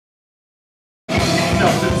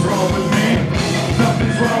Something's wrong with me.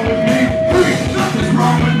 Something's wrong with me. Something's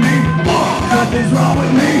wrong with me. Something's wrong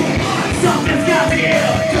with me. Something's got to give.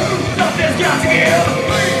 Something's got to give.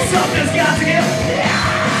 Something's got to give.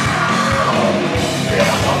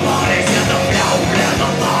 Everybody's in the flow.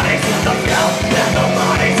 Everybody's in the flow.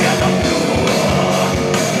 Everybody's in the flow. Everybody's in the flow.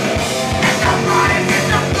 Everybody's in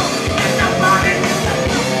the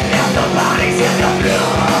flow. Everybody's in the flow.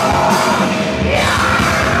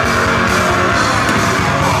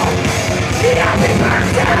 Happy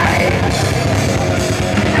birthday!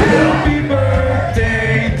 Happy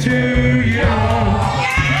birthday to you!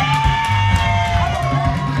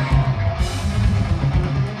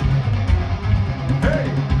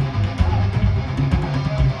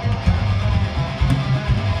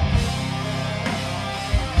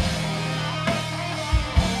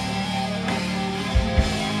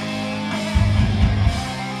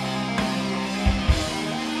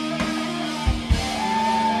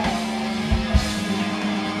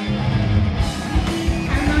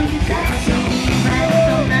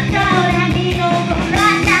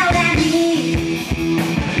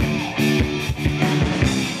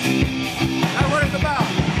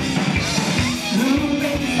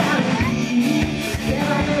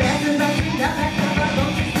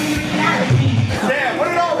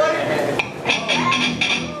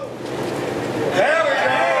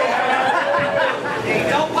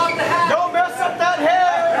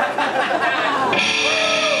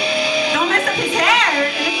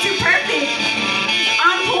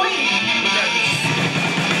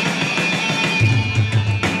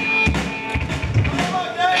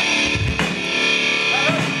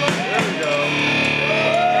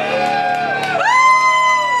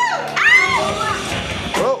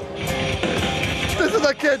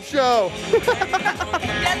 Kid show. Doesn't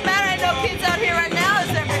matter, I know kids out here right now is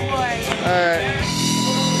every boy. Alright.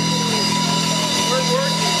 We're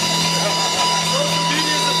working. Social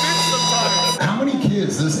media is a bitch sometimes. How many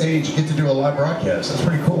kids this age get to do a live broadcast? That's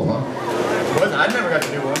pretty cool, huh? I never got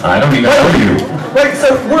to do one. I don't even know you. Wait,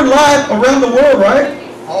 so we're live around the world, right?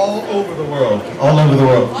 All over the world. All over the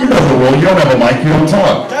world. You know the world. You don't have a mic. You don't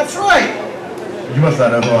talk. That's right. You must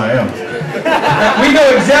not know who I am. We know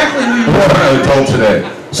exactly who you What I told today.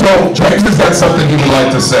 So, James has got something he would like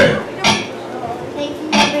to say. Thank you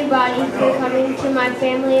everybody for coming to my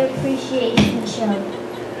family appreciation show.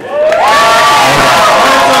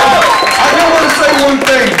 I do want to say one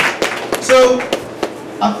thing. So,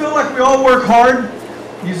 I feel like we all work hard.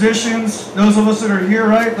 Musicians, those of us that are here,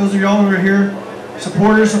 right? Those of y'all that are here,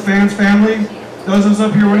 supporters, the fans, family, those of us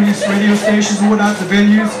up here running these radio stations and whatnot, the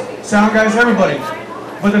venues, sound guys, everybody.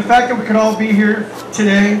 But the fact that we could all be here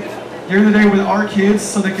today, during the day with our kids,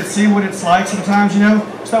 so they could see what it's like sometimes, you know,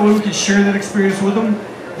 so that way we can share that experience with them,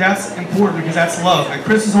 that's important because that's love. And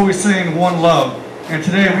Chris is always saying one love. And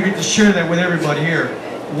today we get to share that with everybody here,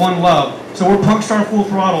 one love. So we're Punk Star Full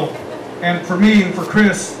Throttle. And for me and for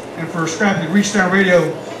Chris and for Skrappy, Reach Down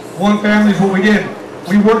Radio, one family is what we did.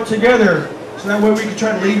 We worked together so that way we could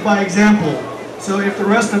try to lead by example. So if the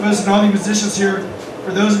rest of us and all the musicians here,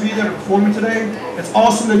 for those of you that are performing today, it's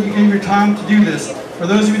awesome that you gave your time to do this. For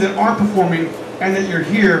those of you that aren't performing and that you're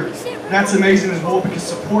here, that's amazing as well because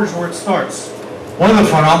support is where it starts. One of the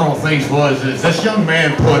phenomenal things is this young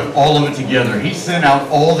man put all of it together. He sent out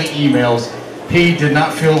all the emails. He did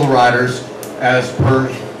not fill the riders as per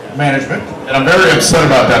management. And I'm very upset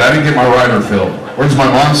about that. I didn't get my rider filled. Where's my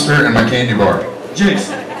Monster and my candy bar? Jace.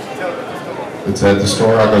 It's at the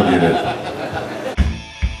store. I'll go get it.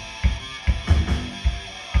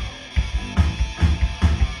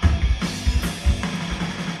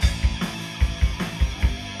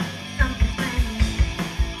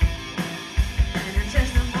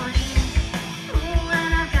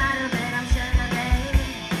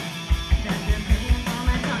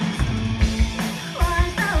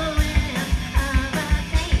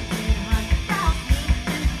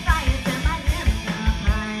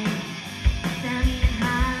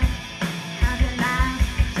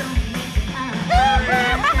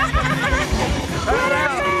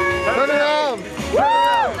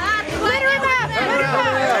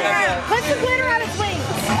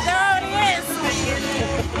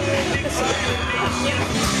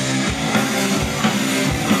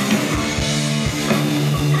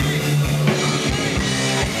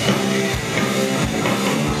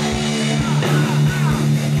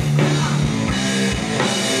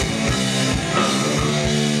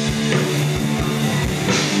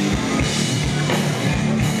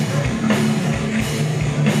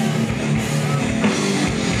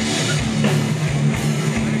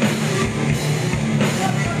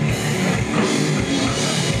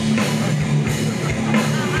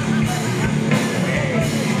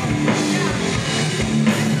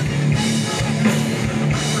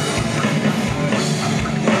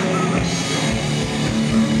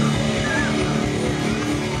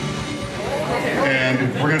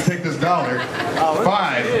 $1.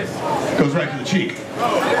 5 goes right to the cheek.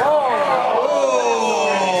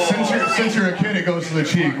 Since you're a kid, it goes to the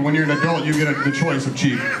cheek. When you're an adult, you get the choice of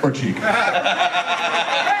cheek or cheek.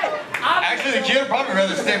 Actually, the kid would probably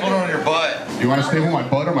rather staple it on your butt. You want to staple my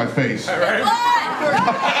butt or my face?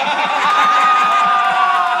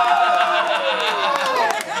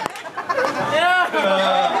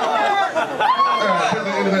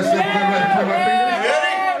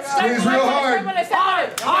 Squeeze real hard.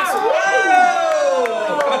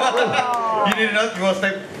 You need another? You want to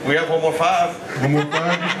stay? We have one more 5. One more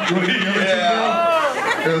 5? You want to get the other cheek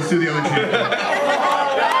now? Here, let's do the other cheek.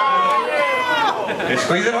 Hey,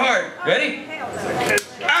 squeeze it hard. Ready?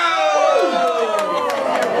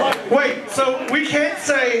 Wait, so we can't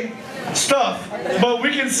say stuff, but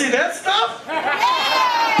we can see that stuff?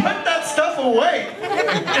 Put that stuff away.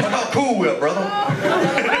 It's called Cool Whip, brother.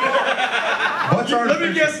 Let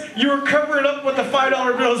me guess, you were covering up with the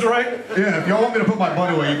 $5 bills, right? Yeah, if y'all want me to put my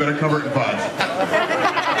butt away, you better cover it in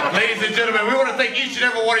 5s. Ladies and gentlemen, we want to thank each and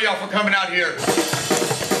every one of y'all for coming out here.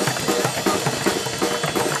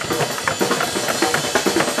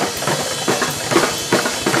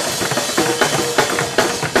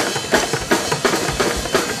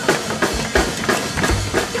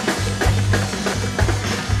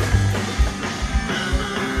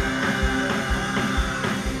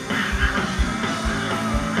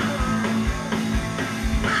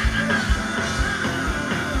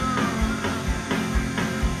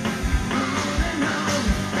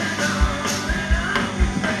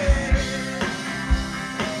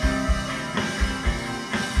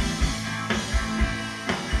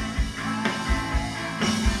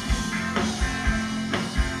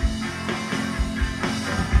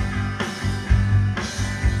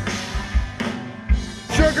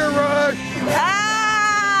 Sugar rush.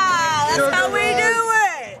 Ah, that's how we do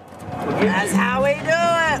it. That's how we do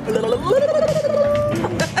it.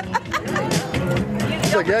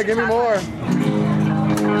 He's like, yeah, give me more.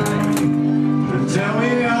 Tell me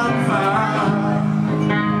I'm fine.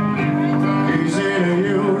 Easy to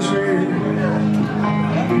use me.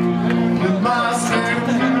 With my strength,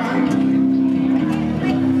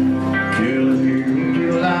 killing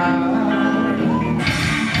you alive.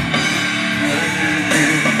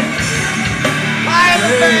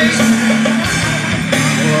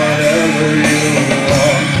 Whatever you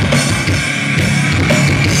want.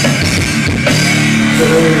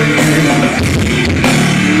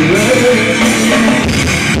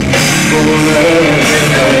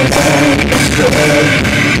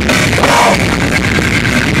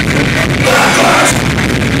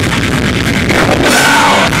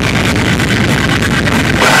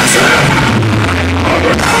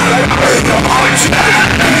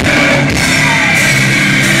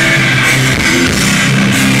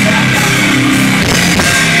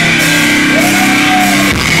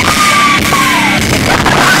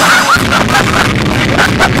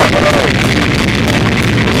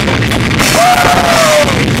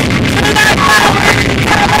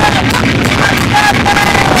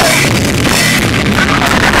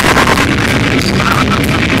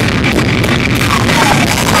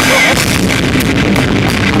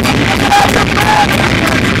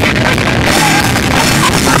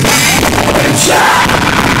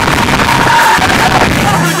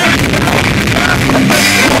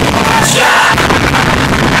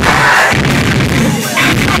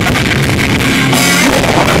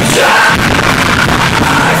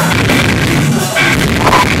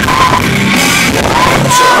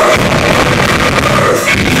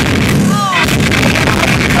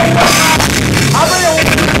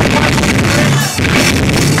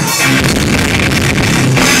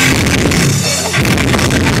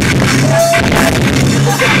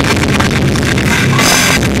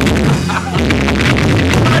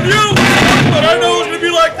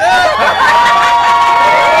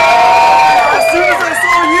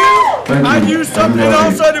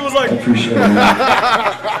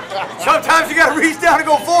 Sometimes you gotta reach down and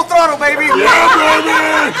go full throttle, baby. Yeah,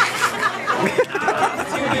 baby!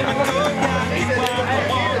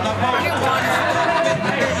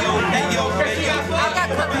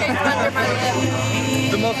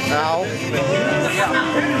 Ow.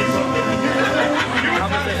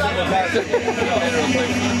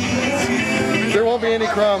 There won't be any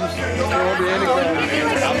crumbs. There won't be any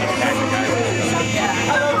crumbs.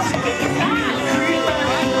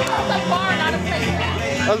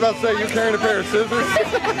 I was about to say, you carrying a pair of scissors?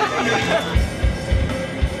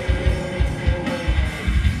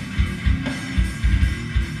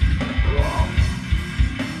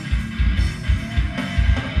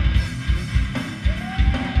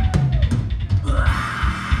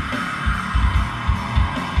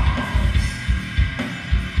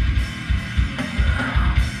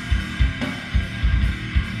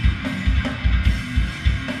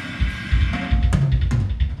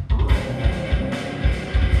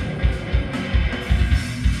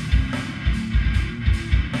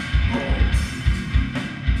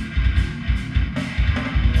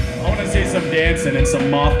 dancing and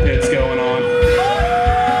some moth pits going on.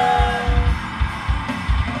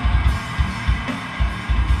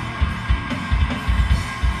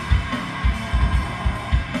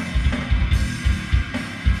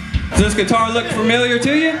 Does this guitar look familiar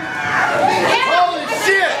to you? Holy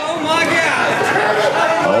shit! Oh my God!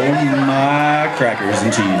 Oh my crackers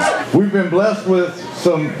and cheese. We've been blessed with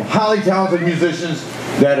some highly talented musicians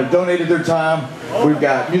that have donated their time. We've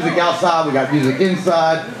got music outside, we got music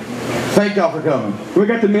inside. Thank y'all for coming. We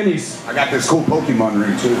got the minis. I got this cool Pokemon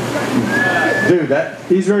ring too. Dude,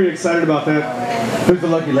 he's very excited about that. Who's the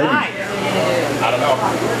lucky lady? I don't know.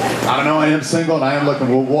 I don't know. I am single and I am looking.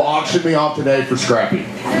 We'll auction me off today for Skrappy.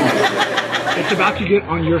 It's about to get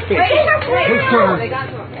on your face.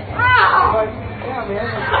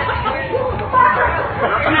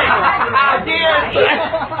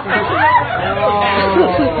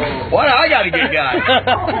 Why do I gotta get guys?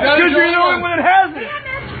 Because you're the only one that has it.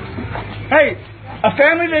 Hey, a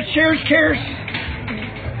family that shares cares.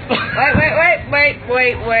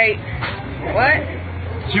 Wait. What?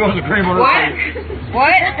 She wants a cream on her What? face.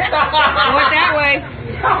 What? What that way?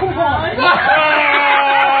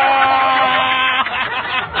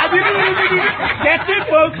 That's it,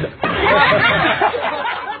 folks.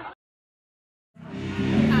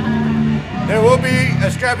 There will be a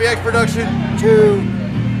Skrappy X production 2.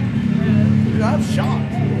 Dude, I'm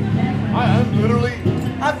shocked. I'm literally,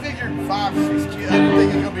 I figured 5 or 6 kids. I didn't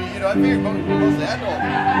think it was going to be, I figured mostly adults.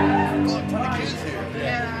 There's a ton of kids here.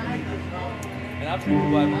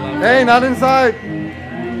 Hey, not inside.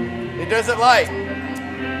 It doesn't light.